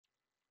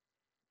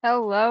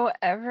Hello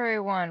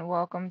everyone,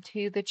 welcome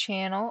to the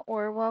channel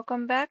or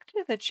welcome back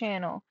to the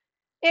channel.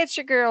 It's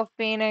your girl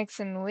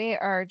Phoenix and we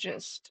are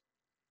just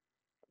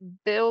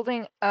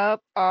building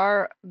up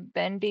our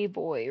bendy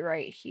boy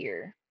right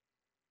here.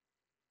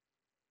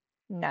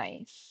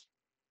 Nice.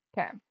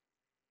 Okay,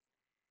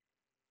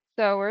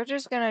 so we're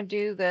just gonna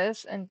do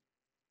this and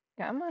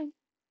come on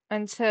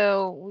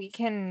until we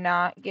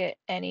cannot get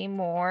any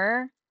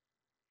more.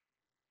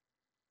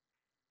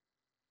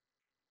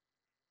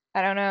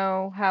 I don't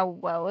know how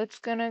well it's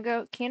gonna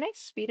go. Can I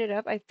speed it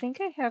up? I think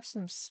I have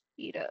some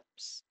speed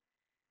ups.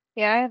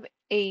 Yeah, I have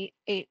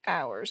eight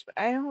hours, but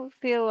I don't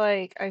feel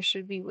like I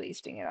should be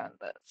wasting it on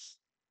this.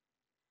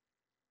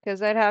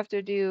 Because I'd have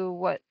to do,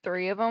 what,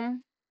 three of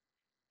them?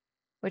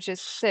 Which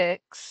is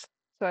six.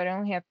 So I'd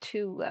only have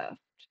two left.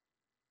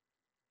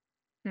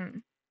 Hmm.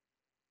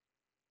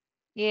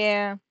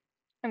 Yeah,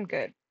 I'm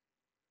good.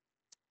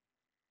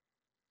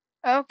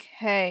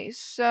 Okay,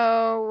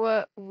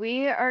 so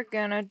we are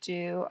gonna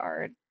do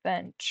our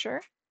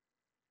adventure.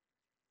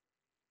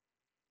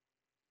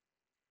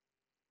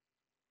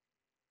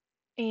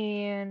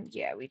 And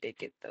yeah, we did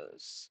get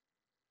those.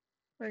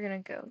 We're gonna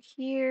go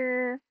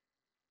here.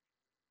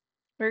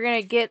 We're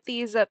gonna get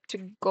these up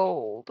to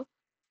gold.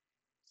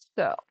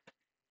 So,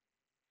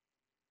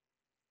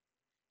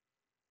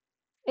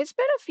 it's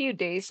been a few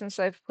days since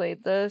I've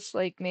played this,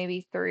 like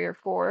maybe three or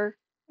four.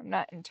 I'm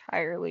not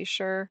entirely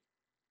sure.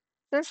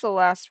 Since the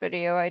last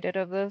video I did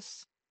of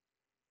this.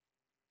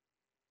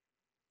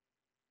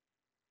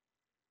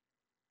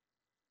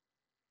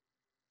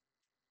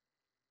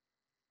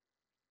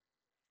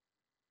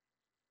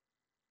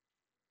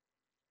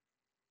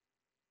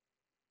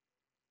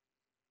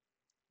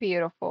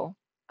 Beautiful.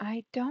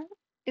 I don't.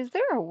 Is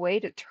there a way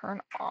to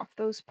turn off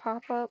those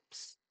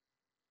pop-ups?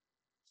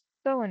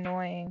 So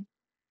annoying.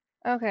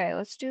 Okay,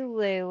 let's do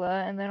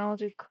Layla, and then I'll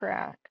do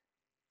Crack.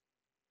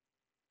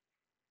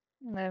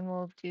 And then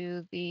we'll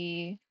do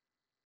the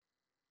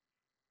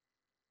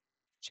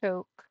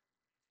choke,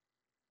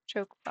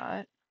 choke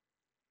bot.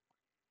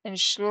 And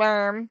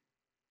Schlurm.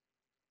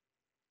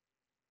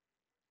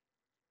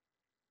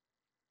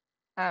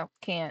 Oh,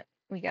 can't.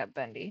 We got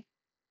Bendy.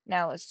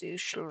 Now let's do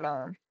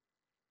Schlurm.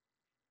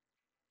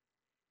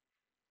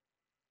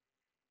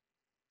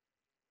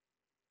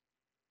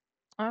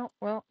 Oh,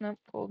 well, nope,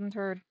 Golden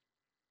Turd.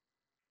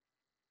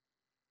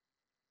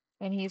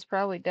 And he's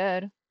probably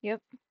dead.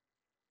 Yep.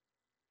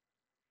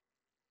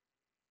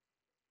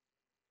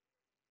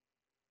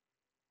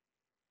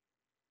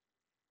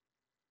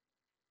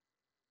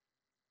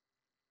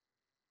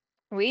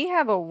 We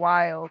have a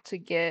while to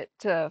get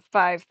to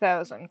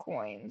 5,000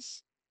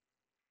 coins,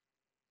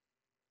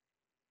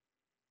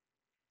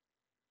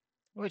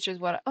 which is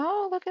what.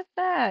 Oh, look at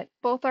that!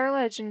 Both our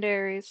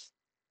legendaries,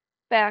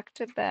 back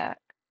to back.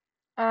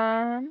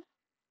 Um,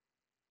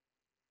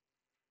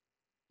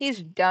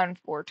 he's done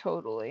for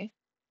totally.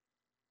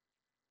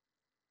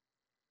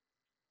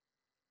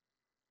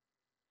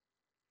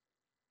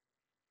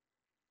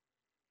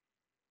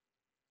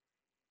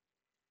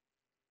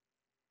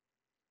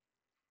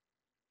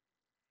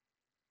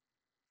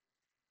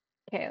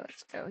 Okay,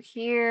 let's go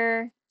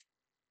here.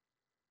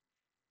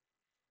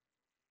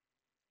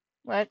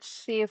 Let's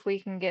see if we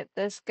can get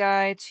this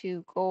guy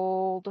to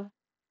gold. I'm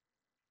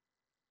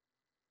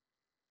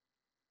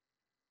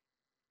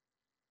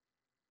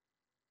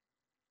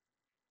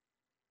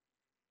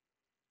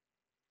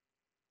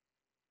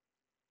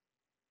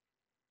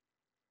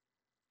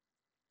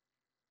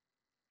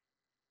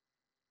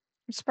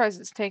surprised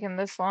it's taken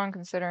this long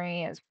considering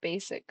he has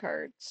basic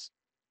cards.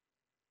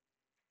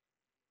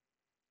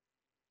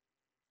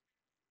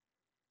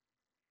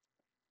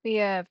 We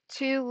have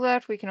two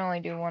left. We can only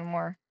do one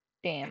more.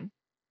 Damn.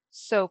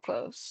 So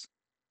close.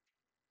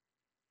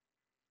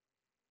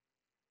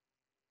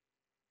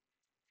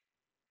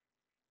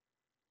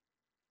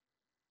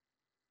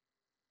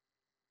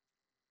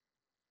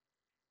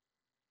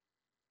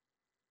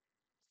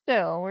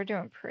 Still, we're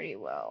doing pretty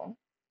well.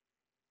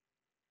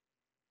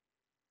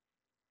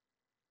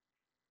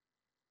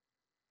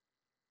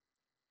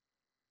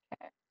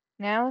 Okay.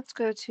 Now let's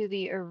go to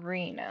the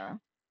arena.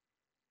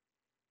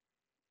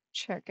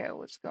 Check out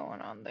what's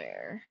going on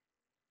there.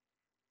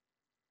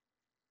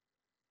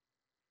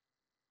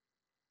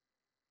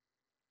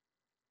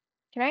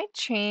 Can I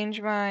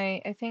change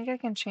my... I think I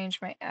can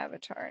change my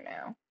avatar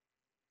now.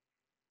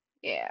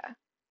 Yeah.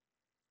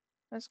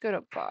 Let's go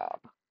to Bob.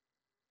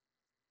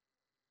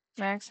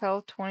 Max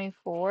health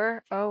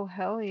 24. Oh,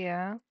 hell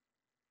yeah.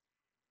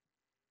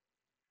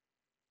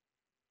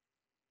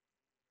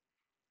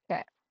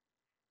 Okay.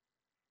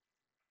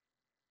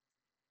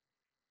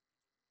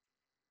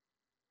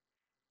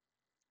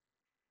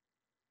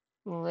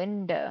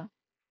 Linda.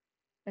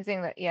 I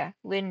think that, yeah,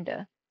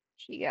 Linda.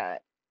 She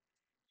got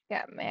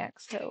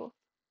max health.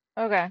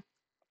 Okay.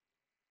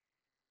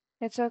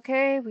 It's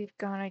okay. We've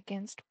gone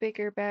against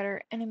bigger,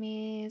 better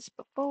enemies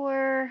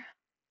before.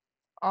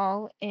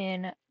 All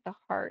in the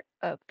heart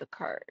of the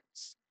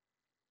cards.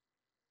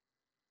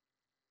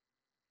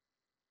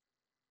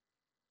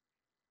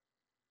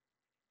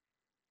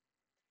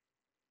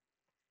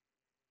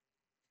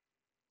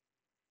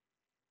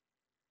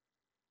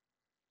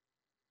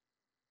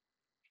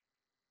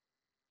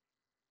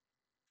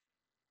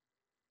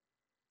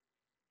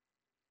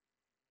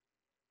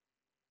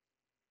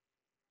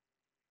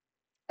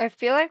 I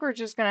feel like we're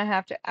just gonna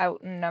have to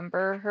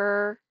outnumber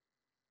her,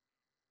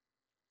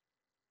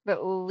 but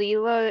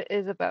Leela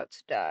is about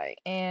to die,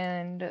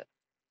 and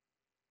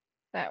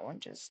that one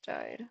just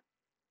died.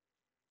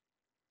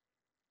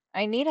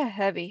 I need a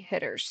heavy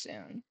hitter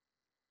soon.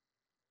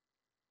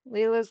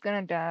 Leela's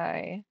gonna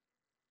die.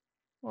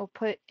 We'll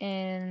put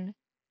in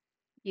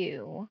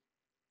you.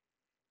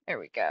 There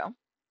we go.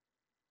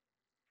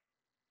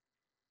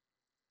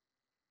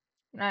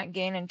 Not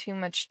gaining too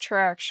much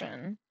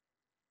traction.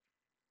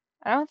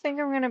 I don't think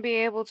I'm gonna be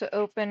able to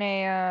open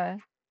a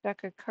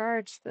deck of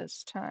cards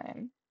this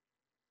time.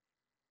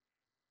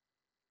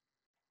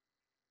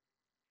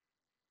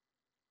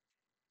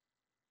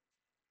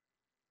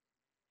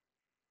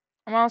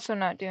 I'm also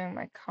not doing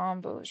my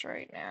combos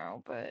right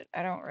now, but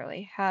I don't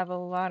really have a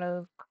lot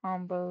of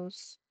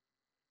combos.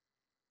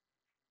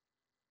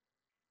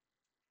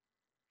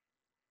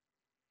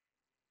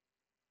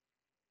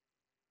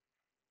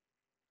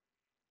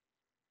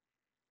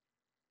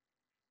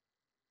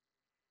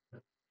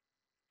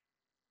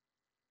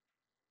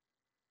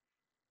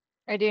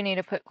 I do need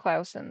to put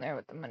Klaus in there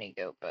with the money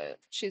goat, but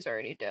she's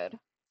already dead,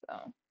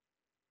 so.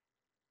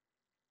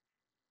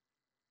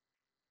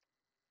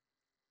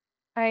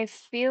 I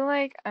feel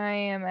like I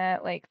am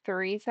at like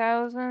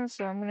 3,000,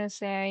 so I'm gonna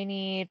say I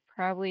need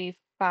probably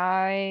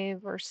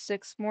 5 or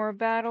 6 more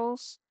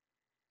battles.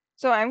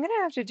 So I'm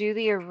gonna have to do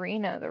the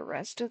arena the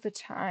rest of the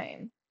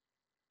time.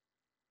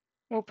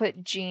 We'll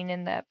put Gene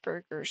in that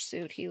burger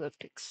suit. He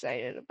looked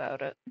excited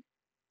about it.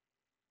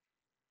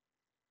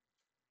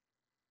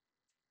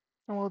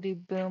 And we'll do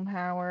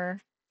Boomhauer,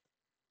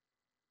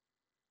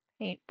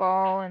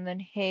 Paintball, and then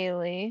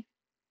Haley.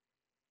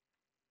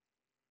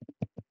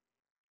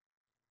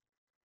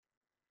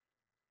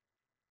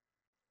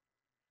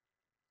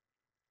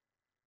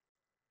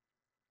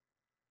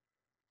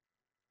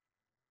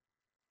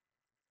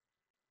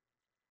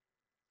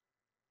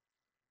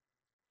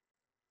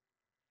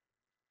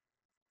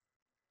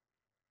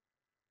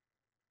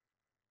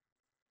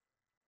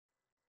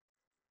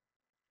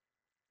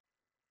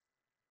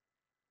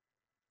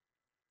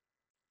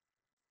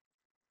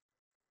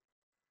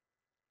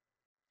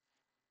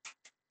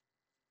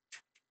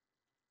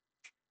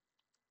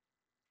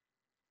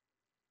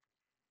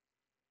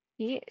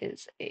 He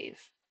is a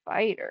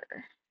fighter.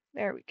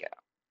 There we go.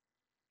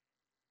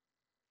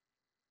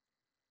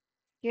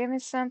 Give me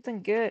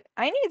something good.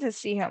 I need to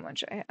see how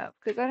much I have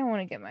because I don't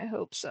want to get my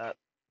hopes up.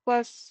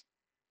 Plus,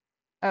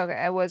 okay,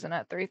 I wasn't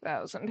at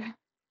 3,000.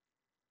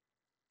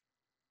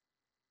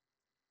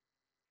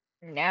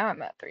 Now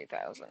I'm at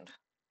 3,000.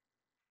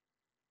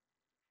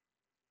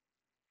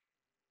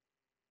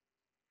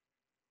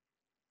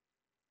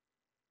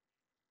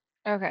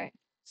 Okay,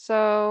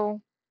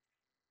 so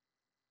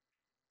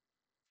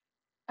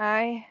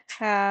I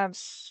have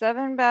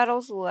 7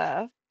 battles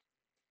left.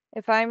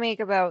 If I make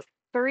about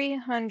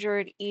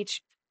 300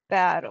 each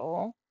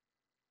battle,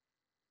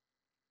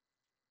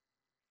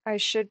 I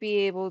should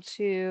be able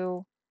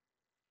to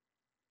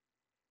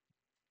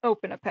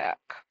open a pack.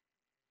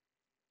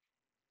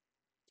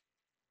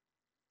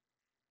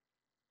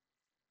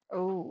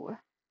 Oh,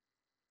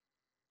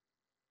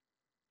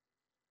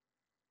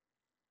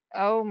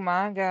 oh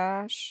my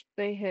gosh.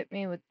 They hit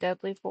me with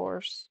deadly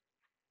force.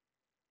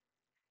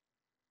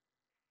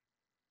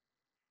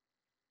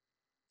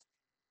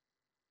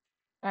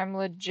 I'm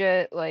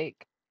legit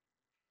like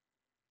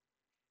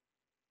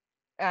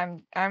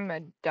I'm a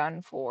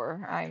done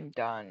for. I'm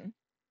done.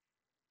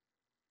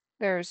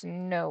 There's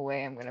no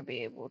way I'm gonna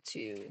be able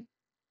to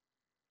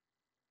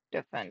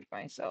defend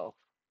myself.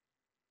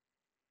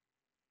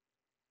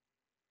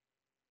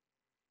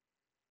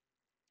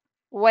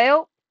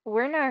 Well,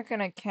 we're not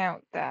gonna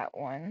count that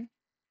one.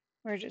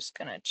 We're just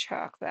gonna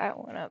chalk that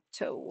one up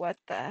to what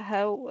the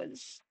hell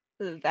was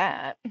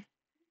that?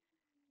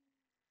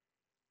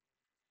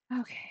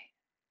 Okay.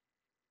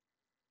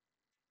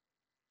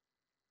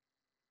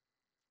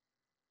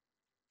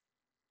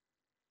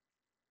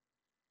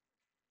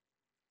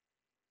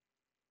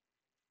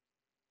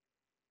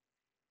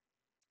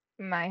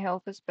 My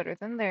health is better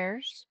than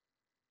theirs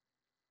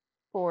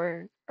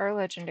for our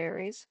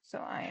legendaries, so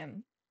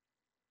I'm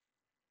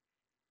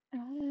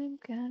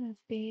gonna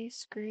be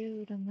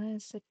screwed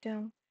unless I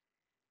don't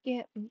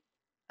get.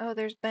 Oh,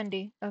 there's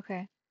Bendy.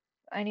 Okay.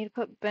 I need to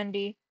put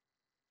Bendy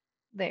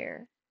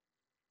there.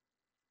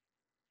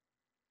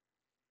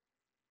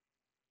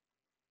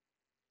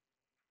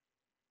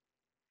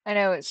 I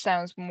know it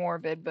sounds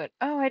morbid, but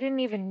oh, I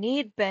didn't even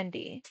need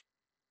Bendy.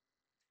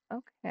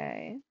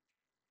 Okay.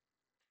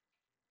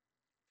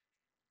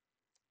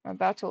 I'm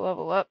about to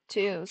level up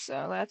too,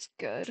 so that's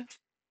good.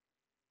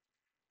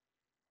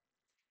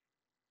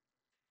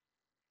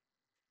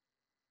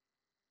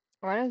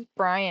 Why does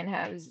Brian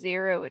have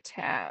 0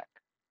 attack?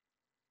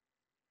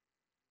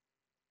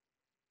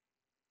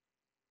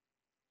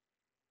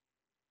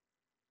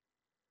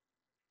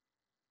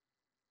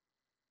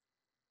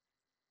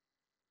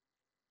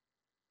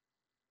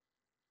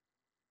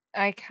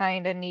 I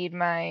kinda need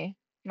my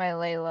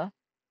Layla.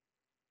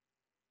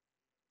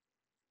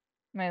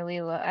 My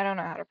Leela. I don't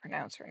know how to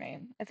pronounce her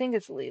name. I think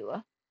it's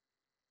Leela.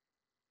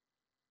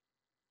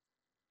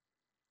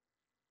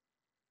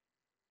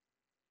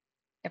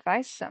 If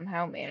I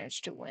somehow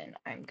manage to win,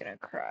 I'm gonna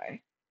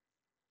cry.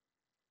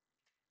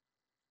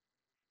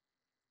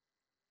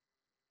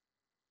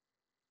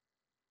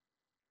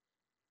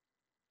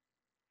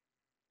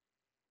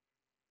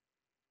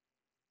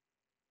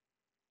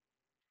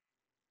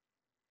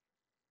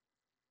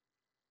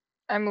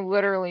 I'm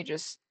literally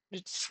just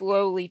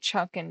slowly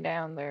chucking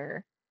down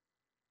their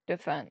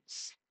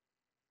defense.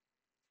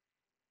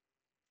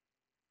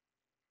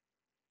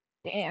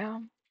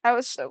 Damn, I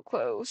was so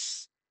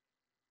close.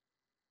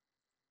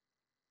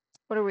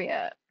 What are we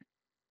at?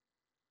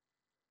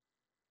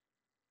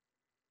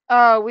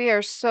 Oh, we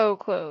are so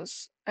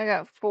close. I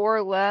got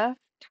 4 left.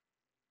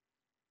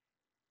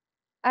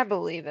 I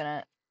believe in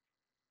it.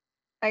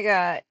 I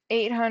got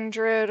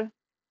 800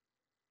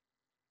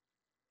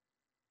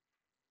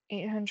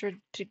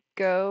 to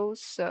go,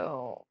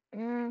 so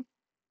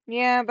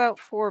yeah, about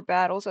 4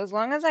 battles. As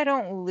long as I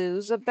don't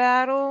lose a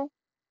battle,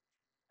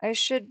 I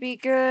should be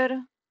good.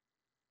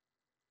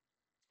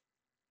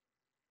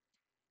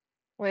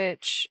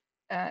 Which,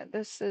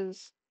 this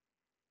is,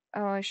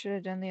 oh, I should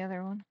have done the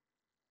other one.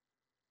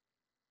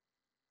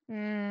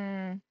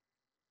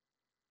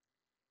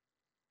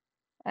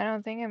 I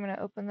don't think I'm gonna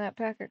open that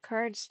pack of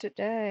cards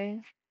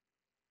today.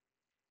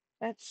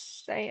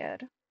 That's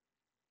sad.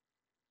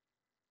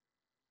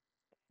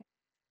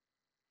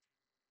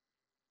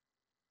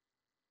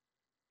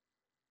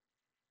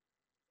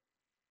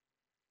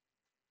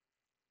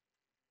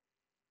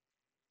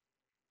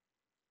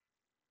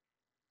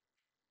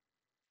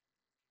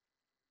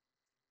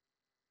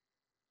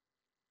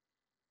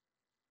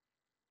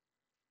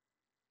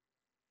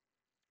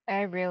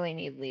 I really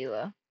need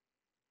Leela.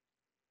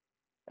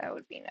 That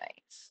would be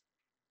nice.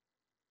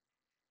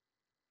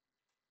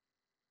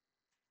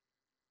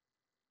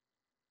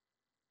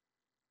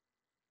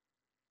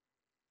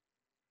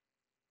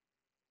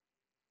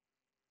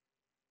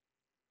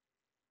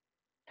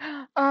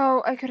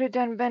 Oh, I could have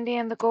done Bendy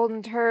and the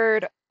Golden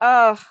Turd.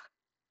 Ugh,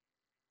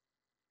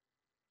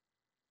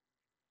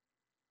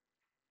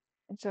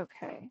 it's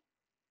okay.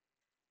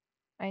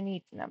 I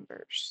need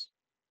numbers.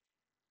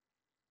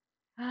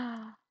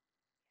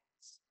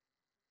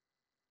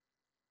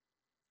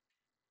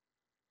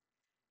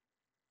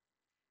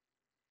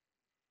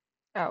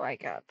 Oh, I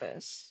got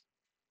this.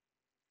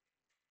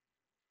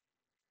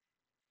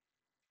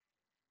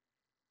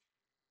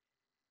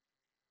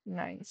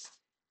 Nice.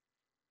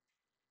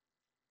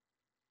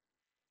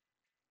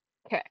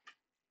 Okay,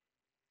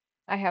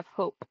 I have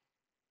hope.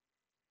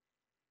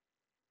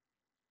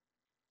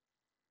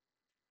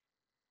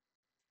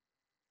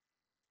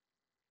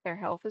 Their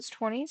health is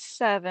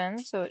 27,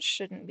 so it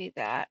shouldn't be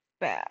that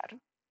bad.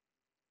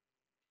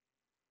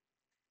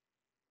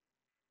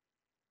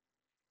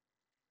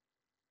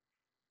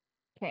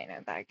 Okay, now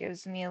that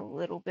gives me a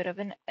little bit of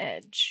an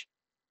edge.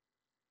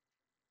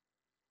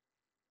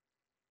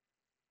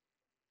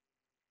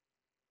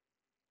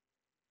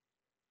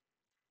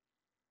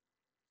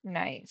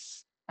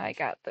 Nice. I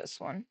got this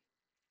one.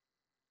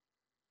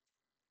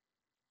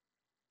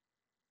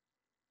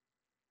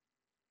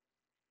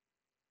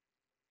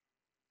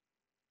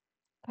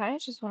 I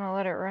just want to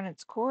let it run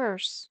its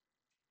course.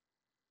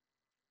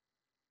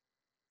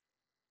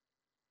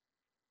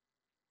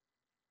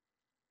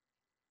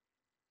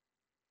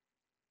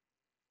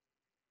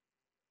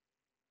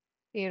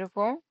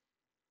 Beautiful.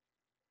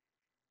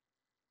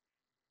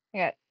 I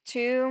got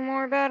 2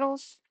 more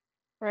battles,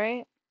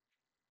 right?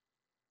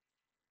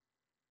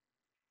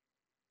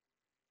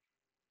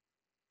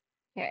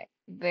 Okay,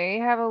 they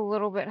have a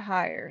little bit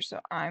higher, so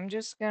I'm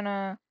just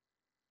gonna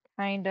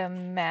kind of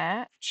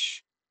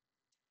match.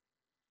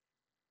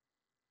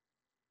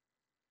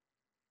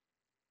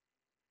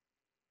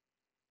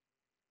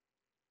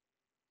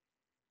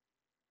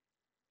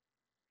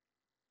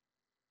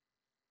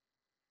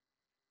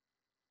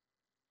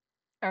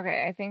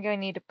 Okay, I think I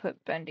need to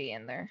put Bendy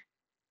in there.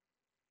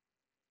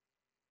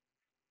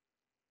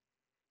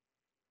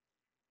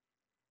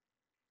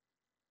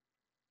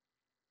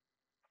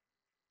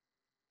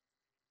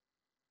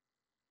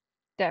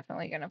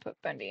 Definitely gonna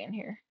put Bendy in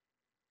here.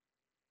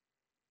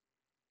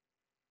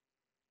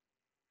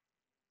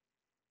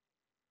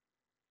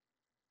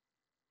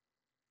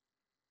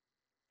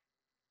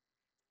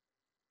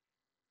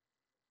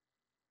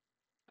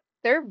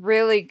 They're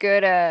really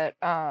good at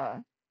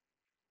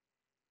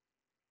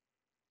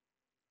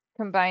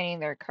combining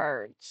their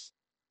cards.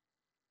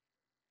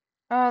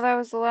 Oh, that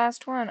was the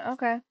last one.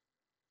 Okay.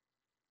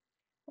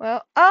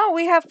 Well, oh,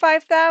 we have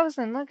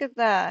 5,000. Look at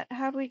that.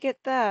 How'd we get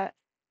that?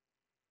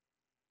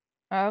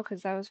 Oh,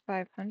 because that was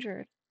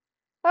 500.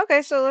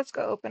 Okay, so let's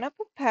go open up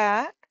a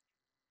pack.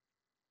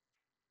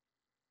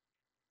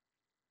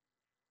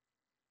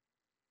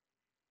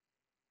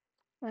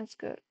 Let's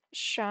go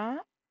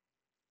shop.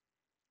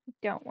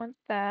 Don't want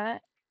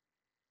that.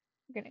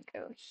 We're gonna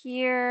go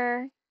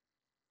here.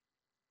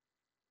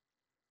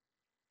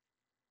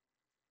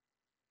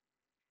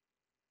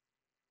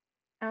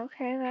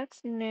 Okay,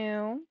 that's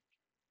new.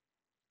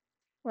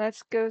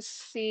 Let's go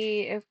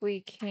see if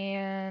we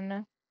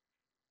can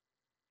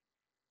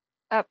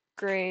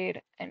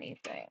upgrade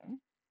anything.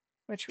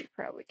 which we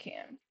probably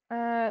can.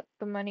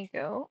 The money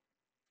goat.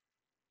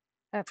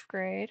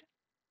 Upgrade.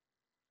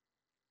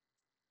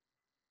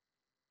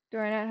 Do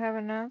I not have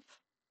enough?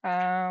 Oh,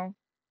 I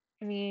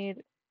need.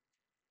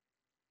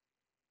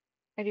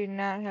 I do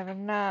not have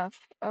enough.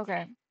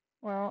 Okay.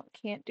 Well,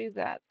 can't do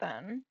that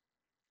then.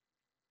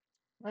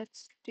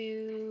 Let's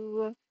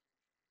do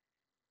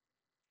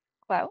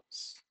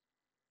Klaus.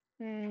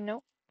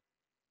 Nope.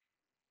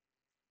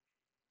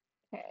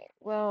 Okay.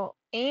 Well,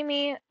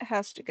 Amy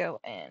has to go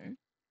in.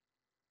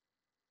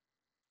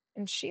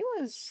 And she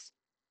was.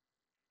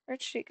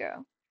 Where'd she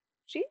go?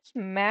 She's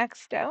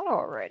maxed out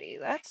already.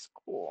 That's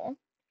cool.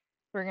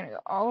 We're gonna go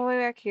all the way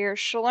back here.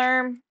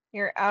 Shalerm,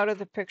 you're out of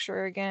the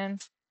picture again.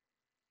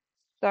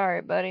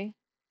 Sorry, buddy.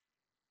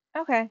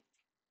 Okay.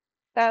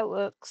 That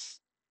looks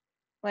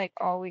like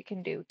all we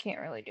can do.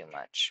 Can't really do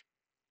much.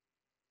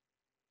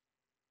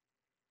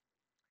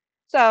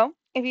 So,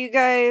 if you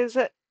guys.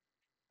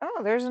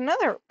 Oh, there's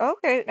another.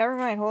 Okay, never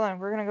mind. Hold on.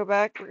 We're gonna go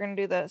back. We're gonna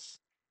do this.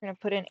 We're gonna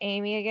put in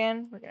Amy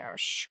again. We're gonna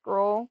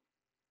scroll.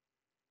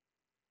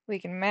 We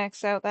can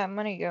max out that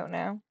money goat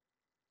now.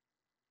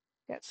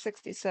 Got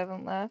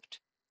 67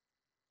 left.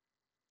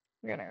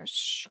 We're gonna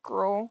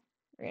scroll.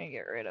 We're gonna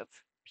get rid of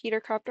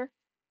Peter Copter.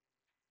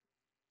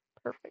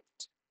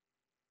 Perfect.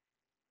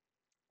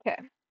 Okay.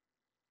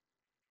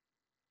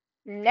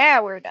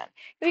 Now we're done.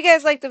 If you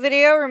guys liked the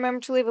video,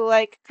 remember to leave a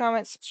like,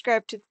 comment,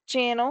 subscribe to the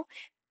channel,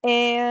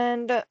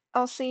 and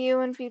I'll see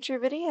you in future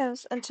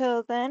videos.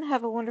 Until then,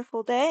 have a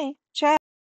wonderful day. Ciao.